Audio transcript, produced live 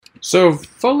So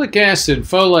folic acid,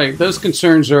 folate, those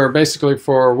concerns are basically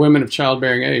for women of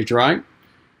childbearing age, right?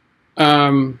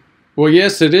 Well,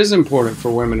 yes, it is important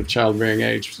for women of childbearing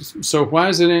age. So why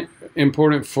is it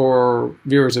important for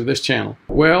viewers of this channel?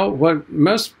 Well, what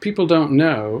most people don't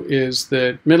know is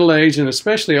that middle age and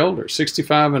especially older,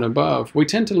 65 and above, we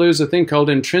tend to lose a thing called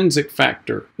intrinsic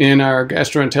factor in our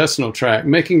gastrointestinal tract,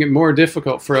 making it more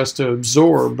difficult for us to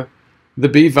absorb the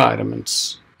B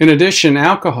vitamins. In addition,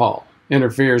 alcohol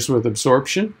interferes with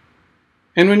absorption.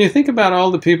 And when you think about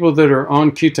all the people that are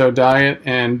on keto diet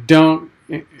and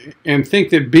think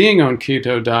that being on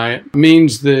keto diet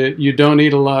means that you don't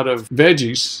eat a lot of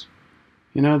veggies,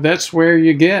 that's where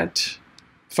you get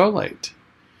folate.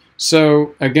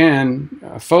 So again,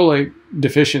 folate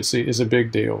deficiency is a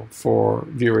big deal for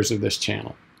viewers of this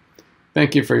channel.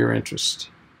 Thank you for your interest.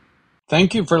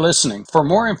 Thank you for listening. For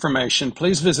more information,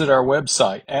 please visit our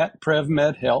website at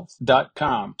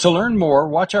prevmedhealth.com. To learn more,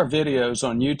 watch our videos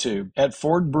on YouTube at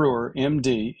Ford Brewer,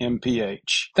 MD,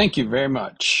 MPH. Thank you very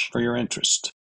much for your interest.